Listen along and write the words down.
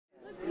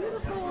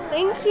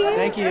Thank you.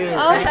 Thank you.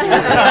 Oh.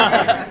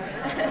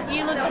 Thank you.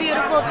 You look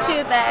beautiful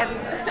too, babe.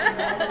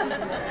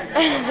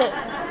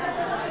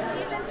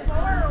 Season 4,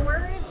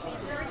 where is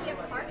the journey of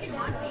Clarke and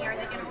Monty? Are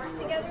they going to work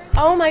together?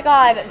 Oh my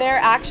God, they're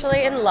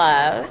actually in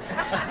love.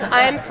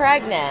 I'm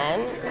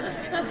pregnant.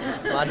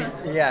 Monty,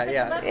 yeah.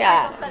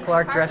 Yeah.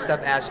 Clarke dressed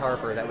up as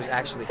Harper. That was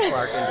actually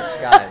Clarke in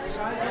disguise.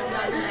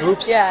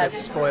 Oops, Yeah. that's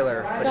a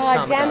spoiler. But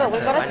God it's damn it, Comic-Con, we've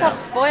so got to I stop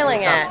know. spoiling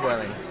Stop it.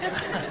 spoiling.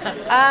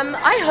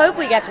 I hope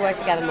we get to work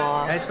together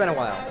more. It's been a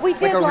while. We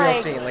did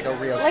like a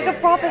real scene. like a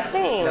proper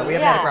scene. No, we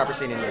haven't had a proper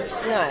scene in years.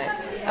 No.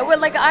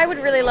 I would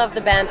really love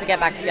the band to get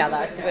back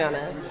together, to be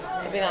honest.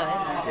 It'd be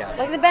nice. Yeah.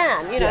 Like the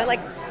band, Yeah. like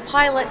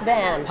pilot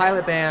band.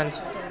 Pilot band,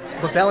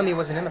 but Bellamy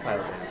wasn't in the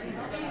pilot band.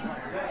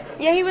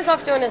 Yeah, he was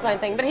off doing his own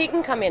thing, but he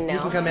can come in now. He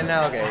can come in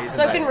now? Okay. He's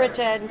So invited. can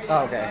Richard. Oh,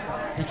 okay.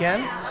 He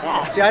can?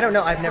 Yeah. See, I don't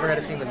know. I've never had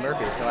a scene with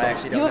Murphy, so I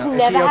actually don't You have know.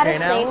 never Is he had okay a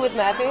now? scene with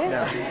Murphy?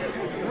 No.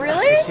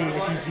 Really?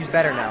 He's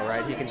better now,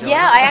 right? He can join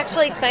Yeah, us? I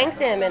actually thanked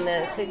him in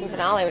the season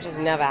finale, which has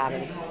never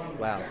happened.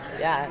 Wow.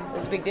 Yeah, it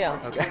was a big deal.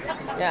 Okay.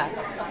 Yeah.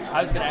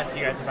 I was going to ask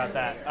you guys about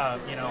that.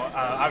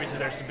 Obviously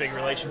there's some big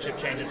relationship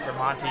changes for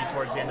Monty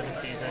towards the end of the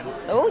season.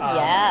 Oh,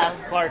 yeah.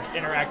 Clarke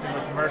interacted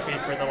with Murphy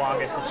for the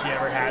longest that she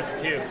ever has,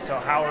 too. So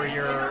how are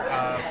your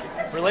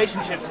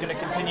relationships going to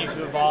continue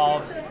to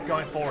evolve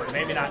going forward?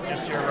 Maybe not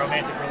just your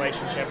romantic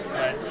relationships,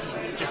 but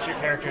just your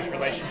characters'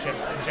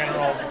 relationships in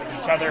general with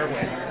each other,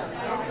 with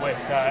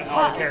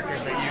all the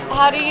characters that you...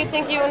 How do you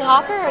think you and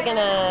Hopper are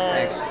gonna...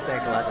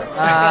 Thanks, Eliza.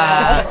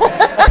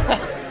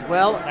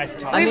 Well, Nice to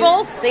talk. We've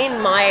all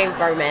seen my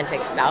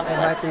romantic stuff. It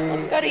might be-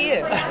 Let's go to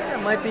you.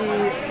 It might be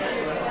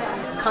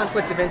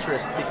conflict of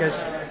interest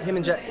because he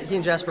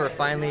and Jasper are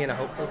finally in a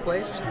hopeful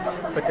place,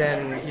 but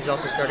then he's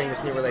also starting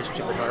this new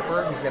relationship with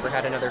Harper. He's never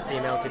had another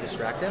female to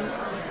distract him.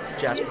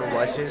 Jasper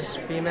was his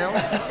female,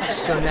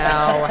 so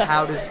now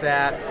how does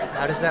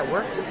that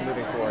work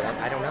moving forward?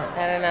 I don't know.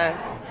 I don't know.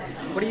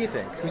 What do you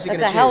think? Who's he going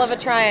It's to choose? a hell of a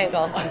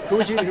triangle. Who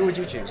would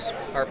you choose?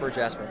 Harper or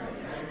Jasper?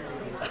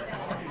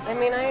 I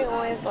mean, I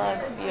always love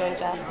you and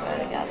Jasper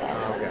together.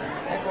 Okay.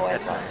 I've always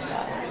That's loved nice.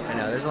 that. I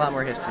know, there's a lot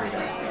more history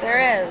there.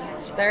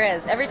 There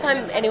is. Every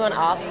time anyone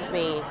asks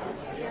me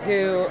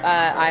who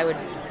I would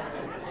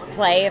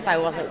play if I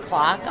wasn't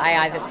Clarke,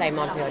 I either say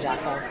Monty or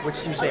Jasper.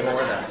 Which do you say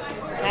more then?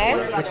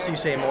 Okay? Which do you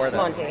say more then?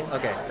 Monty.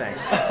 Okay,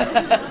 thanks.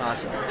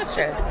 Awesome. It's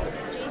true.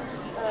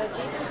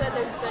 Jason said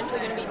there's essentially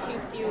going to be too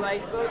few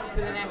lifeboats for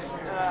the next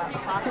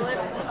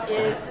apocalypse.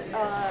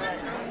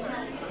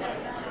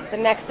 The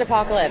next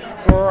apocalypse.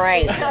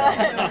 Great.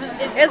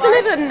 Isn't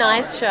it a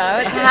nice show?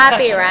 It's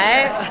happy,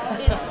 right?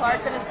 Is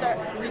Clarke going to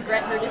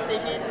regret her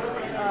decision to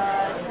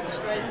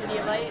destroy the City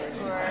of Light,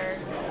 or?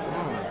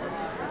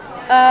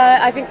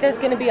 I think there's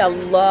going to be a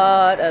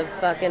lot of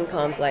fucking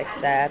conflict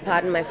there.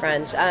 Pardon my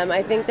French.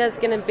 I think there's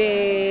going to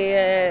be,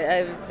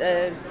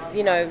 there's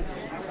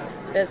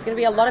going to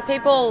be a lot of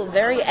people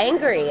very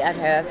angry at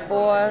her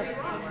for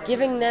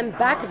giving them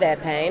back their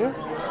pain.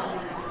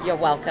 You're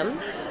welcome,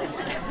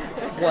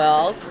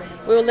 world.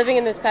 We were living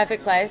in this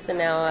perfect place, and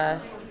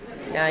now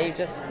you've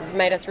just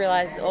made us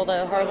realize all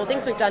the horrible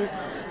things we've done.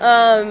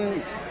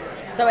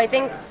 So I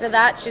think for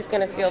that, she's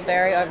going to feel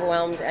very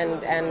overwhelmed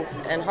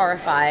and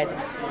horrified.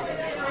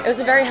 It was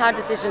a very hard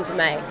decision to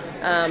make,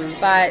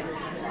 but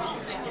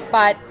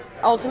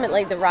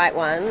ultimately the right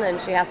one,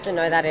 and she has to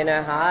know that in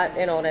her heart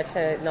in order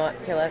to not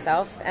kill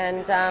herself.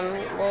 And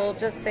we'll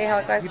just see how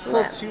it goes You from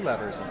pulled there. 2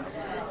 levers then.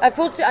 I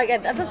pulled two.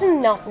 That's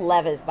enough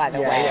levers, by the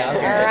way. Yeah,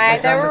 okay. All right, We're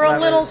they done were with a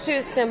little levers.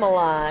 too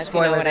similar. If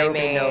Spoiler, you know what there I will be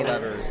mean. no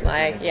levers in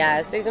Like, season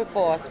yeah, season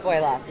 4.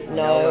 Spoiler.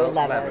 No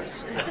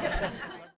levers.